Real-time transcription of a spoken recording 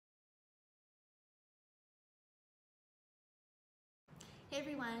Hey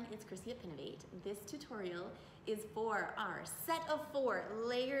everyone, it's Chrissy at Pinovate. This tutorial is for our set of 4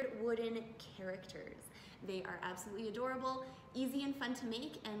 layered wooden characters. They are absolutely adorable, easy and fun to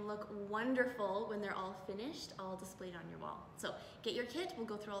make, and look wonderful when they're all finished, all displayed on your wall. So get your kit, we'll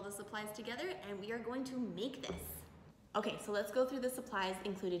go through all the supplies together, and we are going to make this. Okay, so let's go through the supplies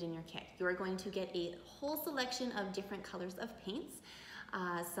included in your kit. You are going to get a whole selection of different colors of paints,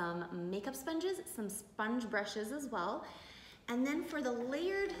 some makeup sponges, some sponge brushes as well. And then for the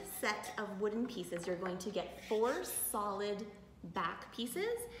layered set of wooden pieces, you're going to get 4 solid back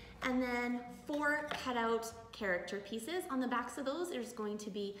pieces and then 4 cutout character pieces. On the backs of those, there's going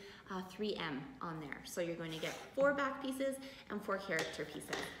to be 3M on there. So you're going to get 4 back pieces and 4 character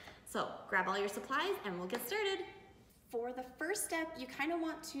pieces. So grab all your supplies and we'll get started. For the first step, you kind of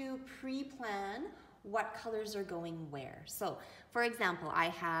want to pre-plan what colors are going where. So for example, I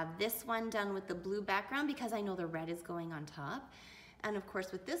have this one done with the blue background because I know the red is going on top. And of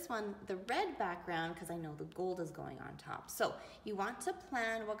course with this one, the red background because I know the gold is going on top. So you want to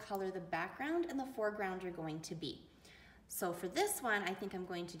plan what color the background and the foreground are going to be. So for this one, I think I'm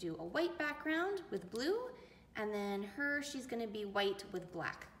going to do a white background with blue, and then she's gonna be white with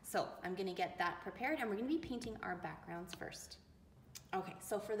black. So I'm gonna get that prepared and we're gonna be painting our backgrounds first. Okay,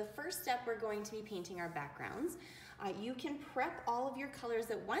 so for the first step, we're going to be painting our backgrounds. You can prep all of your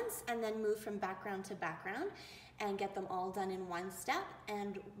colors at once and then move from background to background and get them all done in one step.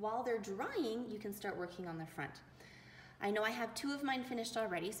 And while they're drying, you can start working on the front. I know I have 2 of mine finished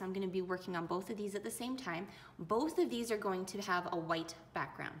already, so I'm gonna be working on both of these at the same time. Both of these are going to have a white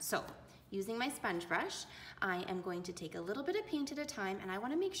background. So using my sponge brush, I am going to take a little bit of paint at a time, and I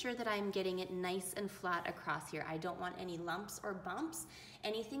wanna make sure that I'm getting it nice and flat across here. I don't want any lumps or bumps.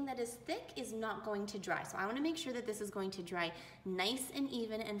 Anything that is thick is not going to dry. So I wanna make sure that this is going to dry nice and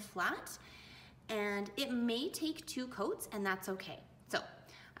even and flat. And it may take 2 coats, and that's okay. So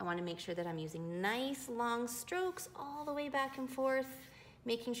I wanna make sure that I'm using nice long strokes all the way back and forth,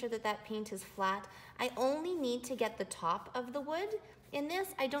 making sure that that paint is flat. I only need to get the top of the wood. In this,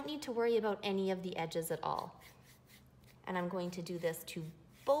 I don't need to worry about any of the edges at all. And I'm going to do this to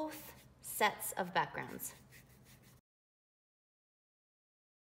both sets of backgrounds.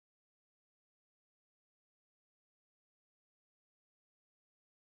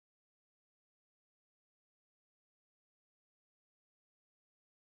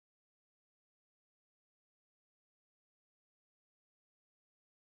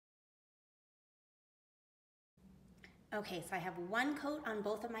 Okay, so I have 1 coat on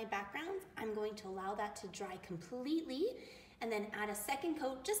both of my backgrounds. I'm going to allow that to dry completely and then add a 2nd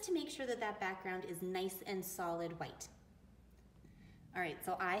coat just to make sure that that background is nice and solid white. All right,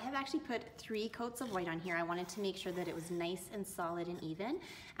 so I have actually put 3 coats of white on here. I wanted to make sure that it was nice and solid and even,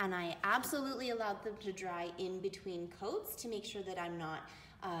 and I absolutely allowed them to dry in between coats to make sure that I'm not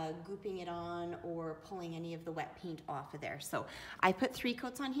gooping it on or pulling any of the wet paint off of there. So I put 3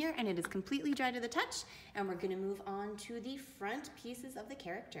 coats on here and it is completely dry to the touch, and we're gonna move on to the front pieces of the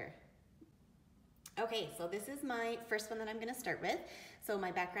character. Okay, so this is my first one that I'm gonna start with. So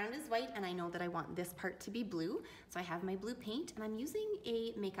my background is white and I know that I want this part to be blue. So I have my blue paint and I'm using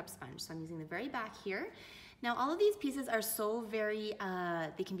a makeup sponge. So I'm using the very back here. Now all of these pieces are so very,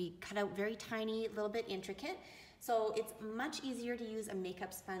 they can be cut out very tiny, a little bit intricate. So it's much easier to use a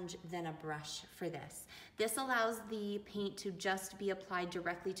makeup sponge than a brush for this. This allows the paint to just be applied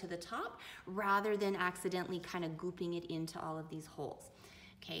directly to the top rather than accidentally kind of gooping it into all of these holes.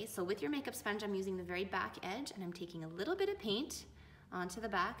 Okay, so with your makeup sponge, I'm using the very back edge and I'm taking a little bit of paint onto the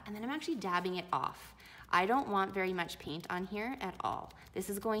back and then I'm actually dabbing it off. I don't want very much paint on here at all. This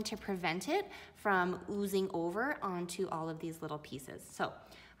is going to prevent it from oozing over onto all of these little pieces. So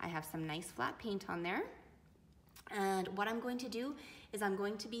I have some nice flat paint on there. And what I'm going to do is I'm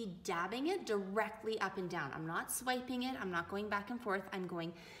going to be dabbing it directly up and down. I'm not swiping it, I'm not going back and forth, I'm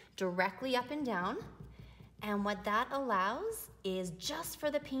going directly up and down. And what that allows is just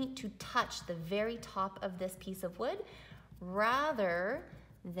for the paint to touch the very top of this piece of wood rather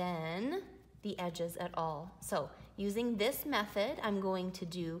than the edges at all. So using this method, I'm going to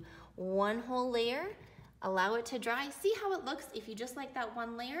do 1 whole layer, allow it to dry, see how it looks. If you just like that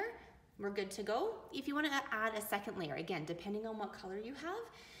 1 layer, we're good to go. If you want to add a 2nd layer, again, depending on what color you have,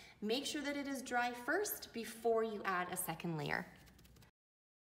 make sure that it is dry first before you add a 2nd layer.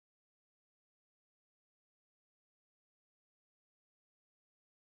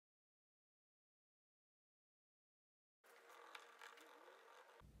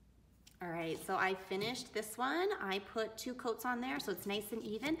 All right, so I finished this one. I put 2 coats on there so it's nice and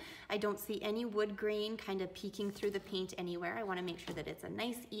even. I don't see any wood grain kind of peeking through the paint anywhere. I want to make sure that it's a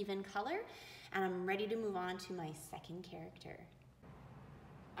nice even color, and I'm ready to move on to my 2nd character.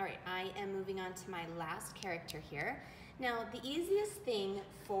 All right, I am moving on to my last character here. Now, the easiest thing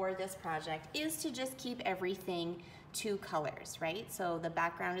for this project is to just keep everything 2 colors, right? So the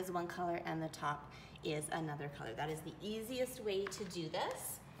background is 1 color and the top is another color. That is the easiest way to do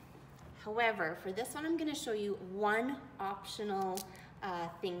this. However, for this one, I'm gonna show you one optional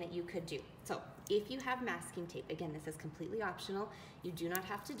thing that you could do. So if you have masking tape, again, this is completely optional. You do not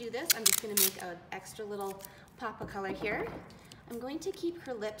have to do this. I'm just gonna make an extra little pop of color here. I'm going to keep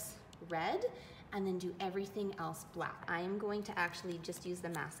her lips red and then do everything else black. I am going to actually just use the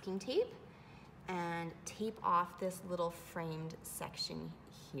masking tape and tape off this little framed section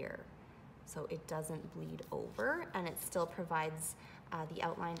here so it doesn't bleed over and it still provides the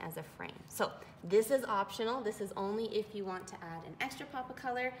outline as a frame. So this is optional. This is only if you want to add an extra pop of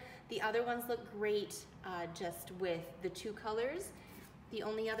color. The other ones look great just with the 2 colors. The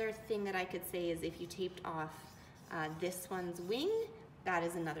only other thing that I could say is if you taped off this one's wing, that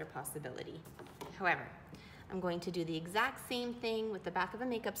is another possibility. However, I'm going to do the exact same thing with the back of a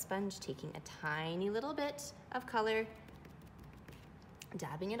makeup sponge, taking a tiny little bit of color,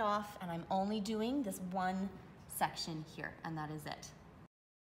 dabbing it off, and I'm only doing this one section here, and that is it.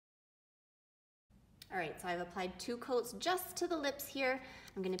 All right, so I've applied 2 coats just to the lips here.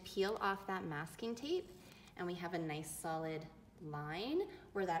 I'm gonna peel off that masking tape, and we have a nice solid line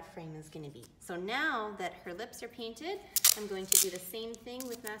where that frame is going to be. So now that her lips are painted, I'm going to do the same thing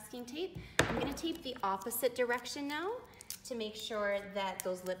with masking tape. I'm going to tape the opposite direction now to make sure that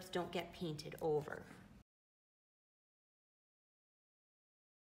those lips don't get painted over.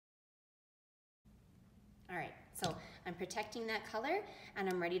 All right, so I'm protecting that color and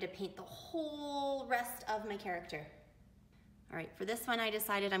I'm ready to paint the whole rest of my character. All right, for this one I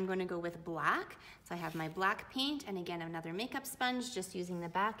decided I'm going to go with black. So I have my black paint and again another makeup sponge, just using the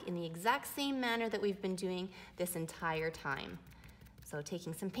back in the exact same manner that we've been doing this entire time. So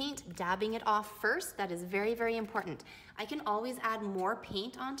taking some paint, dabbing it off first, that is very, very important. I can always add more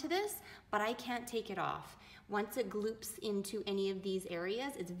paint onto this, but I can't take it off. Once it gloops into any of these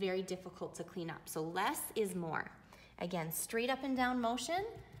areas, it's very difficult to clean up. So less is more. Again, straight up and down motion,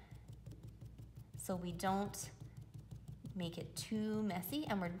 so we don't make it too messy,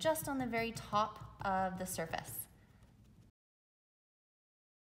 and we're just on the very top of the surface.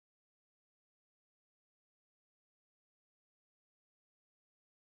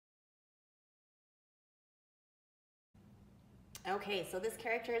 Okay, so this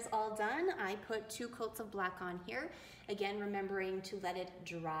character is all done. I put 2 coats of black on here. Again, remembering to let it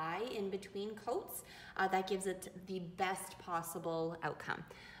dry in between coats. That gives it the best possible outcome.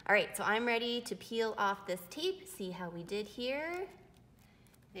 All right, so I'm ready to peel off this tape. See how we did here?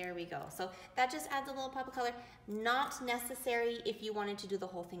 There we go. So that just adds a little pop of color. Not necessary if you wanted to do the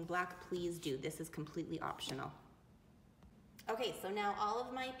whole thing black, please do. This is completely optional. Okay, so now all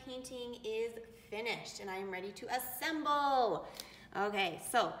of my painting is finished and I am ready to assemble. Okay,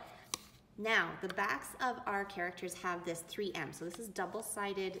 so now the backs of our characters have this 3M. So this is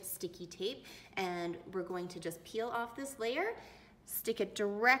double-sided sticky tape and we're going to just peel off this layer, stick it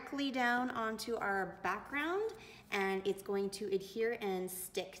directly down onto our background, and it's going to adhere and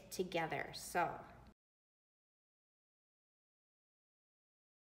stick together. So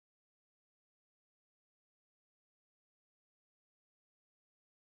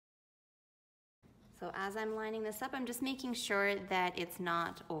as I'm lining this up, I'm just making sure that it's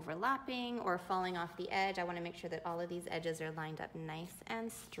not overlapping or falling off the edge. I want to make sure that all of these edges are lined up nice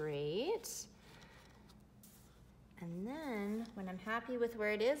and straight. And then when I'm happy with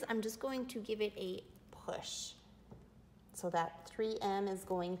where it is, I'm just going to give it a push. So that 3M is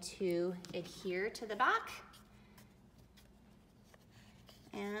going to adhere to the back.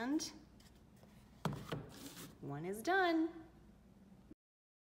 And one is done.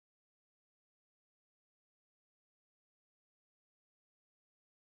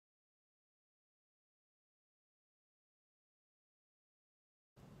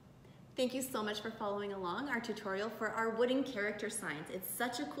 Thank you so much for following along our tutorial for our wooden character signs. It's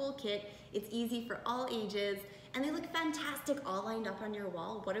such a cool kit. It's easy for all ages, and they look fantastic all lined up on your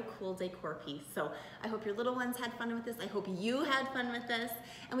wall. What a cool decor piece. So I hope your little ones had fun with this. I hope you had fun with this,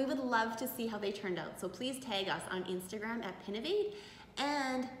 and we would love to see how they turned out. So please tag us on Instagram at Pinovate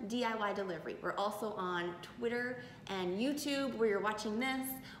and DIY Delivery. We're also on Twitter and YouTube where you're watching this.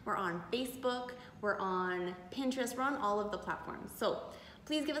 We're on Facebook. We're on Pinterest. We're on all of the platforms. So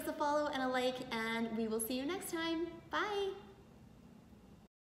please give us a follow and a like, and we will see you next time. Bye.